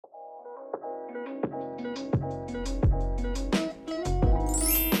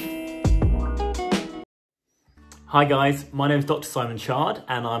Hi guys, my name is Dr. Simon Chard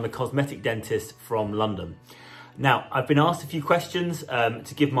and I'm a cosmetic dentist from London. Now, I've been asked a few questions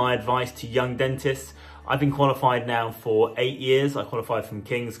to give my advice to young dentists. I've been qualified now for 8 years. I qualified from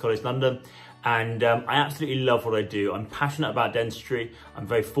King's College London and I absolutely love what I do. I'm passionate about dentistry. I'm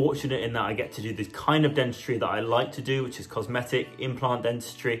very fortunate in that I get to do the kind of dentistry that I like to do, which is cosmetic implant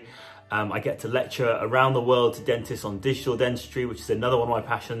dentistry. I get to lecture around the world to dentists on digital dentistry, which is another one of my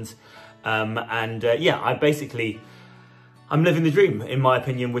passions. I'm living the dream, in my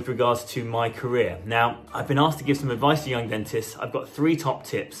opinion, with regards to my career. Now, I've been asked to give some advice to young dentists. I've got 3 top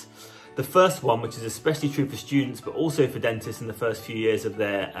tips. The first one, which is especially true for students, but also for dentists in the first few years of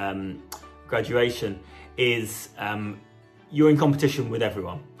their graduation, is you're in competition with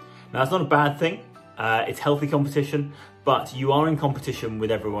everyone. Now, that's not a bad thing. It's healthy competition, but you are in competition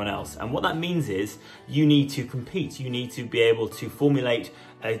with everyone else. And what that means is you need to compete. You need to be able to formulate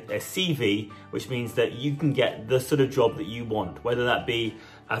a CV, which means that you can get the sort of job that you want, whether that be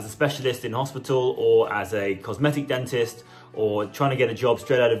as a specialist in hospital or as a cosmetic dentist or trying to get a job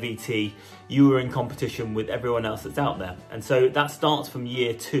straight out of VT. You are in competition with everyone else that's out there. And so that starts from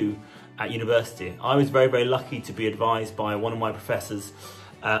year 2 at university. I was very, very lucky to be advised by one of my professors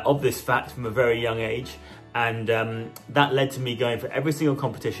of this fact from a very young age, and that led to me going for every single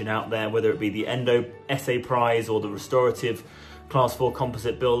competition out there, whether it be the Endo Essay Prize or the Restorative Class 4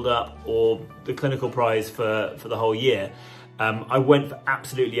 Composite Build-Up or the Clinical Prize for the whole year. I went for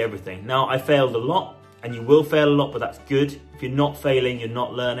absolutely everything. Now, I failed a lot, and you will fail a lot, but that's good. If you're not failing, you're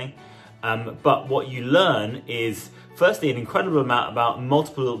not learning. But what you learn is, firstly, an incredible amount about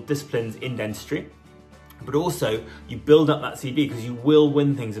multiple disciplines in dentistry, but also you build up that CV because you will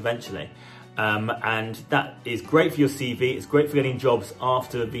win things eventually. And that is great for your CV. It's great for getting jobs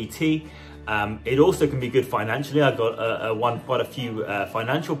after VT. It also can be good financially. I got won quite a few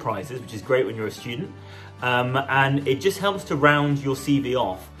financial prizes, which is great when you're a student. And it just helps to round your CV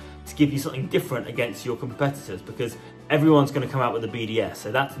off, to give you something different against your competitors, because everyone's going to come out with a BDS,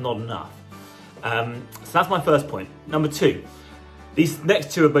 so that's not enough. So that's my first point. Number 2. These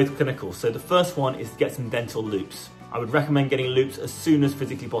next 2 are both clinical. So the first one is to get some dental loops. I would recommend getting loops as soon as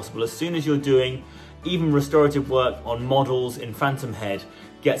physically possible. As soon as you're doing even restorative work on models in phantom head,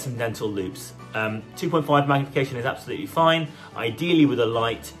 get some dental loops. 2.5 magnification is absolutely fine, ideally with a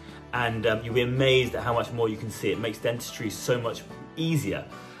light, and you'll be amazed at how much more you can see. It makes dentistry so much easier.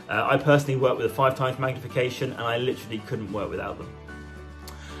 I personally work with a 5 times magnification, and I literally couldn't work without them.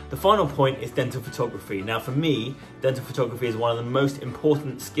 The final point is dental photography. Now, for me, dental photography is one of the most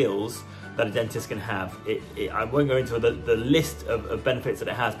important skills that a dentist can have. I won't go into the list of benefits that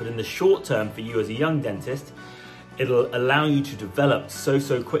it has, but in the short term for you as a young dentist, it'll allow you to develop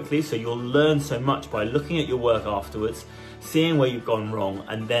so quickly. So you'll learn so much by looking at your work afterwards, seeing where you've gone wrong,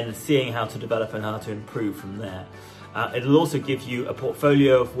 and then seeing how to develop and how to improve from there. It'll also give you a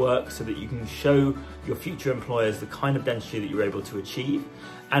portfolio of work so that you can show your future employers the kind of dentistry that you're able to achieve.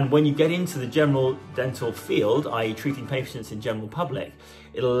 And when you get into the general dental field, i.e. treating patients in general public,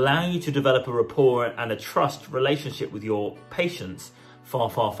 it'll allow you to develop a rapport and a trust relationship with your patients far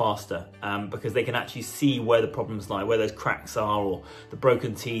faster, because they can actually see where the problems lie, where those cracks are, or the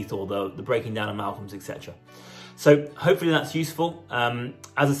broken teeth, or the breaking down amalgams, etc. So hopefully that's useful.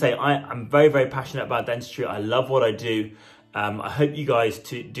 As I say, I'm very, very passionate about dentistry. I love what I do. I hope you guys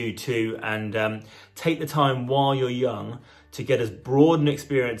do too, and take the time while you're young to get as broad an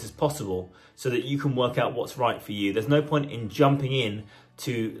experience as possible so that you can work out what's right for you. There's no point in jumping in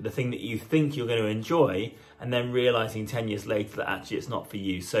to the thing that you think you're going to enjoy and then realizing 10 years later that actually it's not for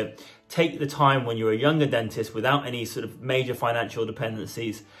you. So take the time when you're a younger dentist without any sort of major financial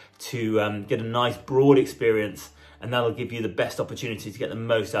dependencies to get a nice broad experience, and that'll give you the best opportunity to get the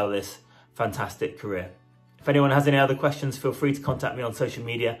most out of this fantastic career. If anyone has any other questions, feel free to contact me on social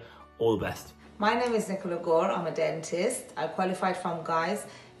media. All the best. My name is Nicola Gore. I'm a dentist. I qualified from Guy's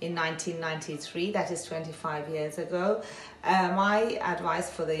in 1993, that is 25 years ago. My advice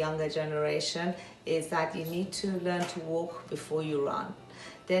for the younger generation is that you need to learn to walk before you run.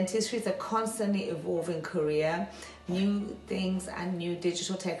 Dentistry is a constantly evolving career. New things and new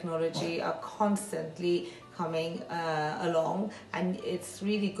digital technology are constantly coming along, and it's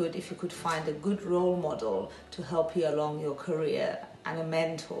really good if you could find a good role model to help you along your career and a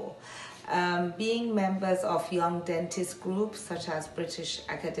mentor. Being members of young dentist groups such as British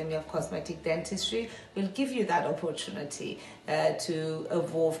Academy of Cosmetic Dentistry will give you that opportunity to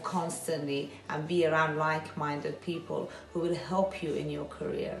evolve constantly and be around like-minded people who will help you in your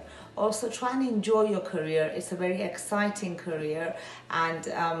career. Also, try and enjoy your career. It's a very exciting career, and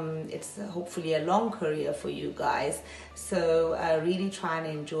it's hopefully a long career for you guys. So really try and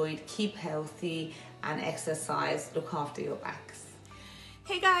enjoy it. Keep healthy and exercise. Look after your backs.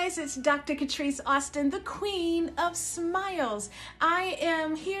 Hey guys, it's Dr. Catrice Austin, the Queen of Smiles. I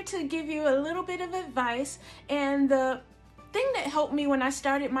am here to give you a little bit of advice, and the thing that helped me when I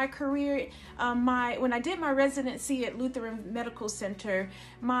started my career, when I did my residency at Lutheran Medical Center,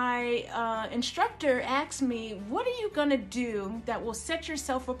 my instructor asked me, what are you gonna do that will set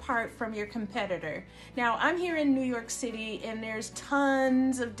yourself apart from your competitor? Now, I'm here in New York City and there's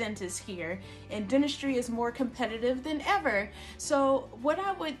tons of dentists here, and dentistry is more competitive than ever. So what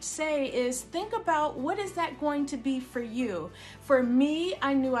I would say is think about what is that going to be for you. For me,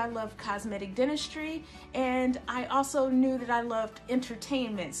 I knew I loved cosmetic dentistry, and I also knew that I loved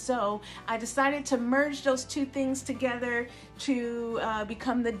entertainment. So I decided to merge those two things together to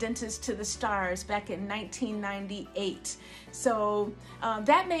become the dentist to the stars back in 1998. So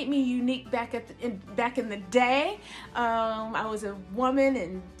that made me unique back in the day. I was a woman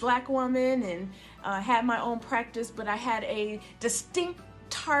and black woman and had my own practice, but I had a distinct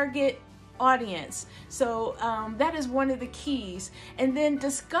target audience. So that is one of the keys. And then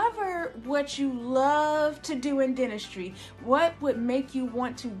discover what you love to do in dentistry. What would make you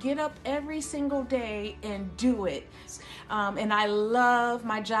want to get up every single day and do it? And I love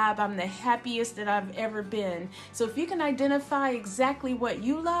my job. I'm the happiest that I've ever been. So if you can identify exactly what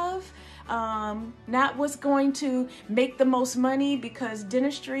you love, not what's going to make the most money, because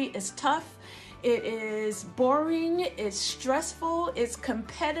dentistry is tough. It is boring, it's stressful, it's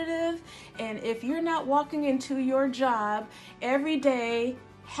competitive, and if you're not walking into your job every day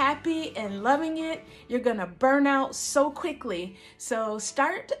happy and loving it, you're gonna burn out so quickly. So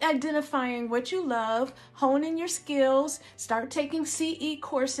start identifying what you love, hone in your skills, start taking CE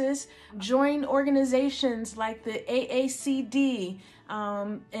courses, join organizations like the AACD,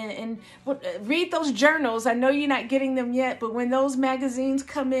 and read those journals. I know you're not getting them yet, but when those magazines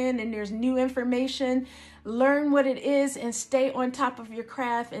come in and there's new information, learn what it is and stay on top of your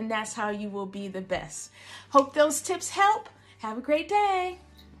craft, and that's how you will be the best. Hope those tips help. Have a great day.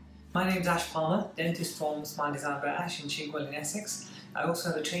 My name is Ash Palmer, dentist from Smile Design by Ash in Chigwell in Essex. I also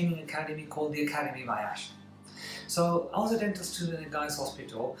have a training academy called the Academy by Ash. So I was a dental student at Guy's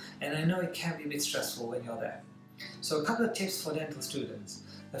Hospital, and I know it can be a bit stressful when you're there. So a couple of tips for dental students.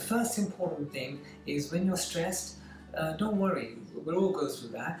 The first important thing is when you're stressed, don't worry, we'll all go through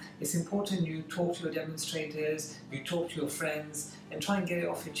that. It's important you talk to your demonstrators, you talk to your friends, and try and get it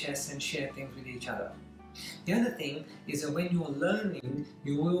off your chest and share things with each other. The other thing is that when you're learning,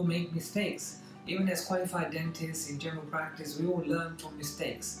 you will make mistakes. Even as qualified dentists in general practice, we all learn from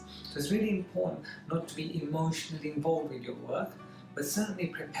mistakes. So it's really important not to be emotionally involved with your work, but certainly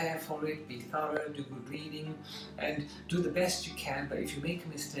prepare for it, be thorough, do good reading, and do the best you can. But if you make a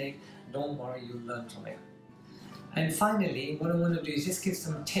mistake, don't worry, you'll learn from it. And finally, what I want to do is just give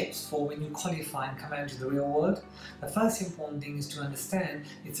some tips for when you qualify and come out into the real world. The first important thing is to understand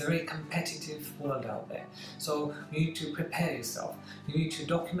it's a very competitive world out there. So you need to prepare yourself. You need to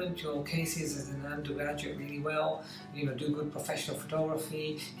document your cases as an undergraduate really well. Do good professional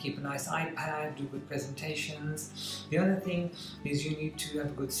photography, keep a nice iPad, do good presentations. The other thing is you need to have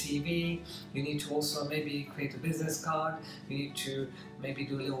a good CV. You need to also maybe create a business card. You need to maybe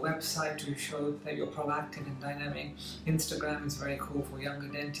do a little website to show that you're proactive and dynamic. Instagram is very cool for younger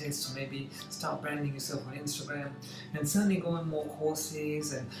dentists, so maybe start branding yourself on Instagram, and certainly go on more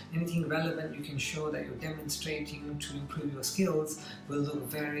courses, and anything relevant you can show that you're demonstrating to improve your skills will look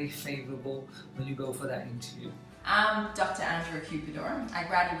very favorable when you go for that interview. I'm Dr. Andrea Cupidor. I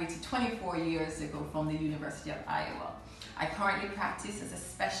graduated 24 years ago from the University of Iowa. I currently practice as a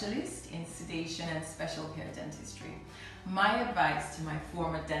specialist in sedation and special care dentistry. My advice to my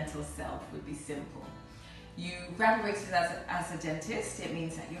former dental self would be simple. You graduated as a dentist. It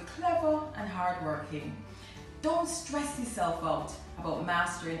means that you're clever and hardworking. Don't stress yourself out about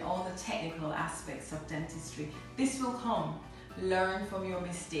mastering all the technical aspects of dentistry. This will come. Learn from your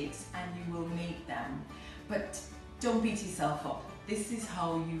mistakes and you will make them. But don't beat yourself up. This is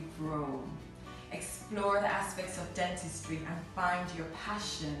how you grow. Explore the aspects of dentistry and find your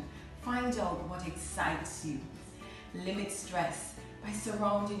passion. Find out what excites you. Limit stress by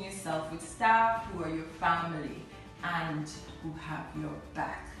surrounding yourself with staff who are your family and who have your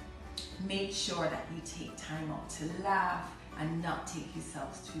back. Make sure that you take time out to laugh and not take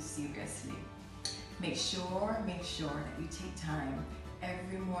yourselves too seriously. Make sure that you take time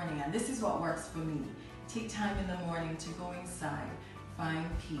every morning, and this is what works for me. Take time in the morning to go inside, find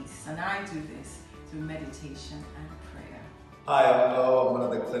peace, and I do this through meditation and prayer. Hi, I'm Mo. I'm one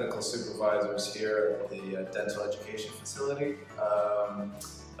of the clinical supervisors here at the dental education facility.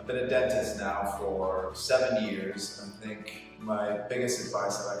 I've been a dentist now for 7 years, and I think my biggest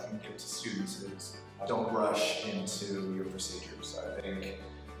advice that I can give to students is don't rush into your procedures. I think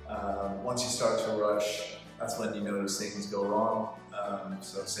once you start to rush, that's when you notice things go wrong.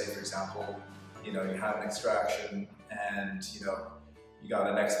 So say for example, you have an extraction and you got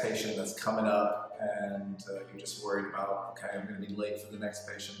a next patient that's coming up and you're just worried about, okay, I'm going to be late for the next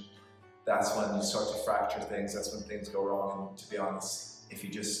patient. That's when you start to fracture things, that's when things go wrong. And to be honest, if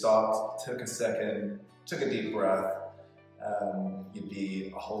you just stopped, took a second, took a deep breath, you'd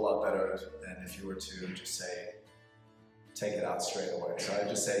be a whole lot better than if you were to just say, take it out straight away. So I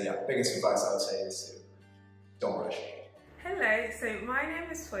just say, yeah, biggest advice I would say is to don't rush. Hello, so my name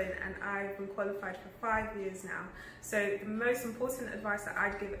is Twin and I've been qualified for 5 years now. So the most important advice that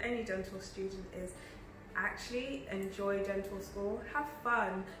I'd give any dental student is actually enjoy dental school, have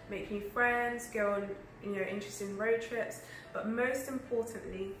fun, make new friends, go on interesting road trips, but most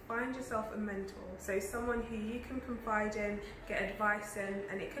importantly, find yourself a mentor. So someone who you can confide in, get advice in,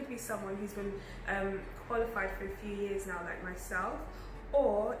 and it could be someone who's been qualified for a few years now, like myself,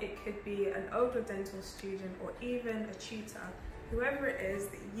 or it could be an older dental student or even a tutor, whoever it is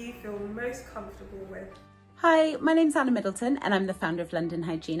that you feel most comfortable with. Hi, my name's Anna Middleton and I'm the founder of London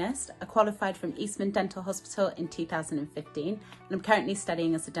Hygienist. I qualified from Eastman Dental Hospital in 2015 and I'm currently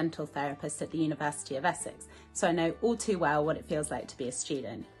studying as a dental therapist at the University of Essex, so I know all too well what it feels like to be a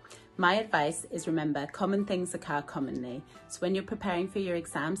student. My advice is remember, common things occur commonly, so when you're preparing for your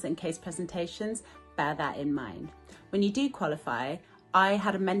exams and case presentations, bear that in mind. When you do qualify, I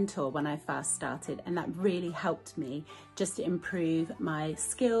had a mentor when I first started and that really helped me just to improve my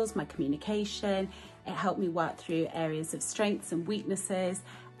skills, my communication. It helped me work through areas of strengths and weaknesses,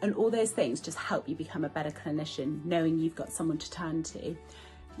 and all those things just help you become a better clinician, knowing you've got someone to turn to.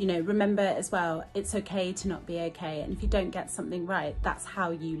 Remember as well, it's okay to not be okay, and if you don't get something right, that's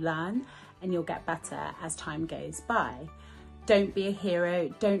how you learn and you'll get better as time goes by. Don't be a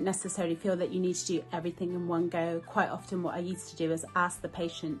hero, don't necessarily feel that you need to do everything in one go. Quite often what I used to do is ask the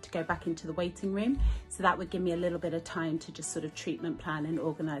patient to go back into the waiting room, so that would give me a little bit of time to just sort of treatment plan and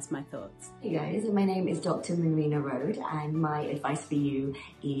organise my thoughts. Hey guys, my name is Dr. Marina Road and my advice for you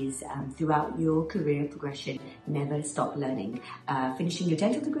is throughout your career progression, never stop learning. Finishing your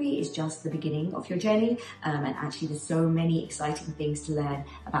dental degree is just the beginning of your journey, and actually there's so many exciting things to learn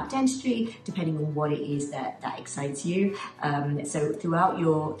about dentistry depending on what it is that excites you. So throughout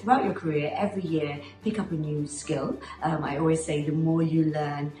your career, every year, pick up a new skill. I always say the more you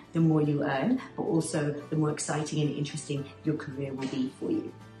learn, the more you earn, but also the more exciting and interesting your career will be for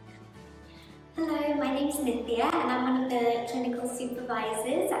you. Hello, my name is Nithya and I'm one of the clinical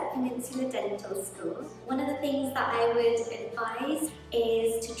supervisors at Peninsula Dental School. One of the things that I would advise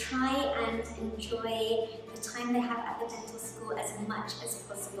is to try and enjoy the time they have at the dental school as much as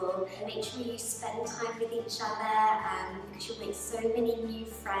possible. Make sure you spend time with each other because you'll make so many new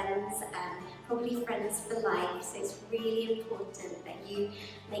friends, probably friends for life. So it's really important that you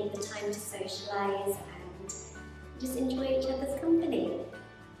make the time to socialise and just enjoy each other's company.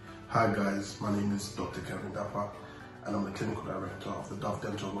 Hi guys, my name is Dr. Kevin Dapper and I'm the clinical director of the Dove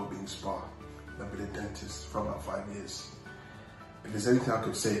Dental Wellbeing Spa. I've been a dentist for about 5 years. If there's anything I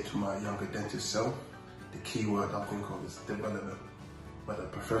could say to my younger dentist self, the key word I think of is development. Whether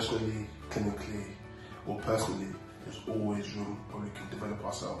professionally, clinically or personally, there's always room where we can develop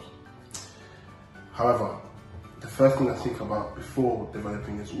ourselves. However, the first thing I think about before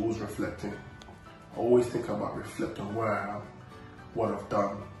developing is always reflecting. I always think about reflecting where I am, what I've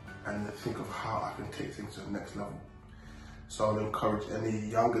done, and then think of how I can take things to the next level. So I would encourage any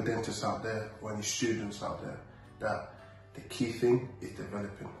younger dentists out there or any students out there that the key thing is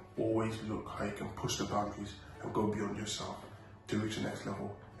developing. Always look how you can push the boundaries and go beyond yourself to reach the next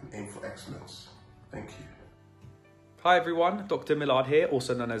level and aim for excellence. Thank you. Hi everyone, Dr. Millard here,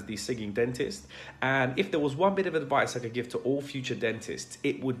 also known as the Singing Dentist. And if there was one bit of advice I could give to all future dentists,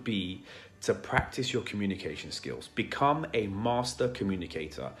 it would be to practice your communication skills. Become a master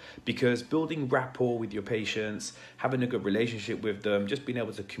communicator, because building rapport with your patients, having a good relationship with them, just being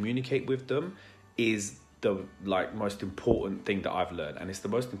able to communicate with them is the most important thing that I've learned, and it's the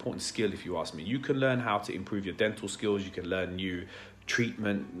most important skill if you ask me. You can learn how to improve your dental skills, you can learn new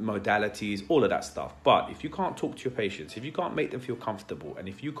treatment modalities, all of that stuff. But if you can't talk to your patients, if you can't make them feel comfortable, and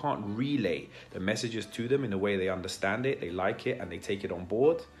if you can't relay the messages to them in a way they understand it, they like it, and they take it on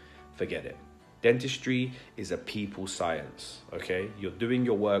board, forget it. Dentistry is a people science, okay? You're doing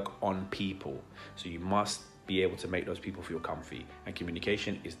your work on people, so you must be able to make those people feel comfy, and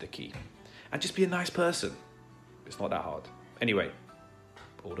communication is the key. And just be a nice person. It's not that hard. Anyway,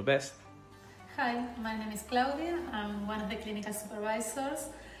 all the best. Hi, my name is Claudia. I'm one of the clinical supervisors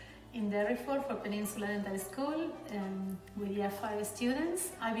in Derriford for Peninsula Dental School with year 5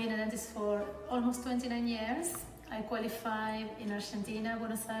 students. I've been a dentist for almost 29 years. I qualified in Argentina,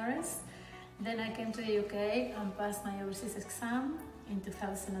 Buenos Aires. Then I came to the UK and passed my overseas exam in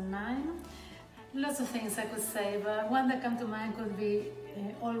 2009. Lots of things I could say, but one that comes to mind could be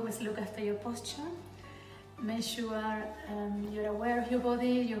always look after your posture. Make sure you're aware of your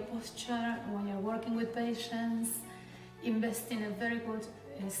body, your posture when you're working with patients. Invest in a very good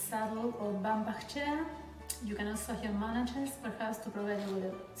saddle or bum bag chair. You can also have managers perhaps to provide you with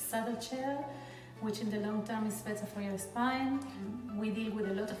a saddle chair, which in the long term is better for your spine. We deal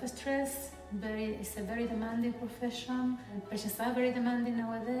with a lot of stress. It's a very demanding profession. Patients are very demanding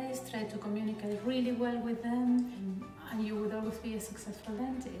nowadays. Try to communicate really well with them, and you would always be a successful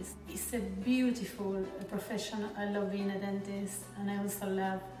dentist. It's a beautiful profession. I love being a dentist, and I also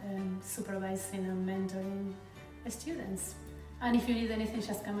love supervising and mentoring students. And if you need anything,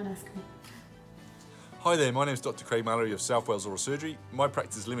 just come and ask me. Hi there, my name is Dr. Craig Mallory of South Wales Oral Surgery. My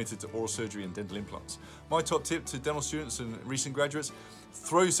practice is limited to oral surgery and dental implants. My top tip to dental students and recent graduates,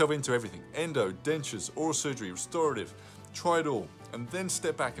 throw yourself into everything. Endo, dentures, oral surgery, restorative, try it all. And then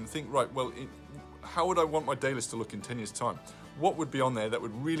step back and think, right, well, how would I want my day list to look in 10 years' time? What would be on there that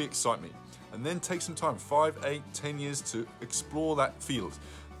would really excite me? And then take some time, 5, 8, 10 years to explore that field.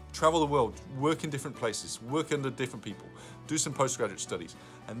 Travel the world, work in different places, work under different people, do some postgraduate studies.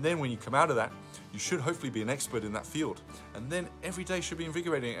 And then when you come out of that, you should hopefully be an expert in that field. And then every day should be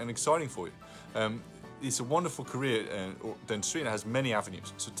invigorating and exciting for you. It's a wonderful career, dentistry, and it has many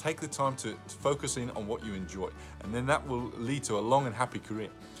avenues. So take the time to focus in on what you enjoy. And then that will lead to a long and happy career.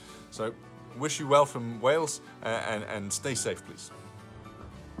 So wish you well from Wales, and stay safe, please.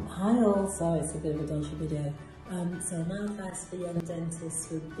 Hi all, sorry it's a bit of a dodgy video. So my advice for young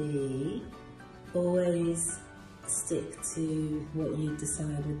dentists would be always stick to what you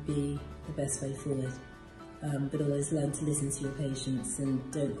decide would be the best way forward, but always learn to listen to your patients and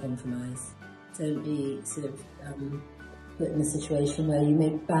don't compromise. Don't be sort of put in a situation where you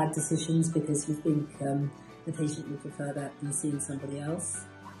make bad decisions because you think the patient would prefer that than seeing somebody else.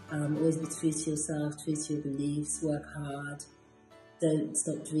 Always be true to yourself, true to your beliefs, work hard, don't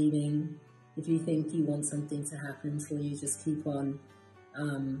stop dreaming. If you think you want something to happen for you, just keep on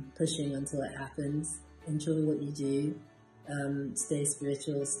pushing until it happens. Enjoy what you do, stay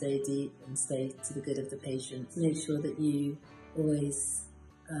spiritual, stay deep, and stay to the good of the patient. Make sure that you always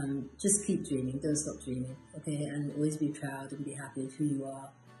just keep dreaming, don't stop dreaming, okay? And always be proud and be happy of who you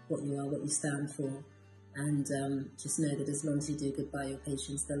are, what you stand for. And just know that as long as you do good by your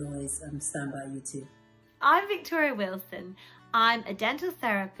patients, they'll always stand by you too. I'm Victoria Wilson. I'm a dental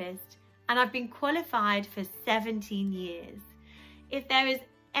therapist, and I've been qualified for 17 years. If there is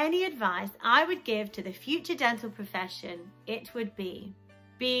any advice I would give to the future dental profession, it would be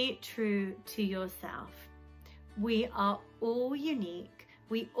true to yourself. We are all unique.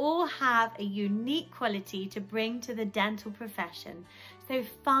 We all have a unique quality to bring to the dental profession. So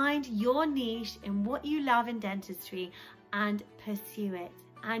find your niche in what you love in dentistry and pursue it,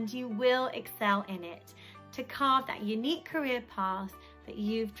 and you will excel in it to carve that unique career path that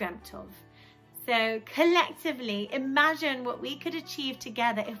you've dreamt of. So collectively, imagine what we could achieve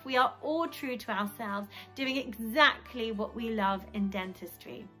together if we are all true to ourselves, doing exactly what we love in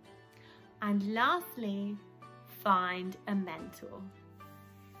dentistry. And lastly, find a mentor.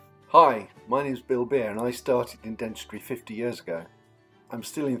 Hi, my name is Bill Beer and I started in dentistry 50 years ago. I'm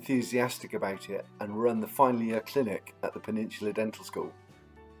still enthusiastic about it and run the final year clinic at the Peninsula Dental School.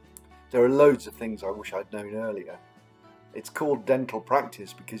 There are loads of things I wish I'd known earlier. It's called dental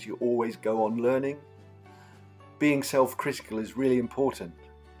practice because you always go on learning. Being self-critical is really important,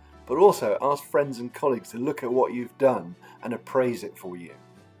 but also ask friends and colleagues to look at what you've done and appraise it for you.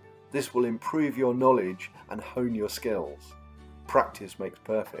 This will improve your knowledge and hone your skills. Practice makes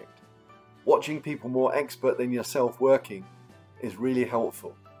perfect. Watching people more expert than yourself working is really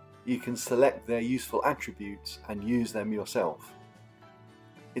helpful. You can select their useful attributes and use them yourself.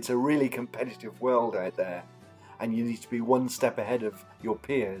 It's a really competitive world out there, and you need to be one step ahead of your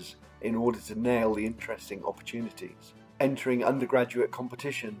peers in order to nail the interesting opportunities. Entering undergraduate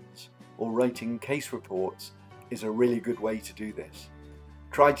competitions or writing case reports is a really good way to do this.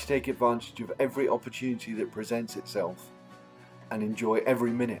 Try to take advantage of every opportunity that presents itself and enjoy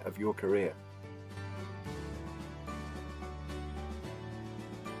every minute of your career.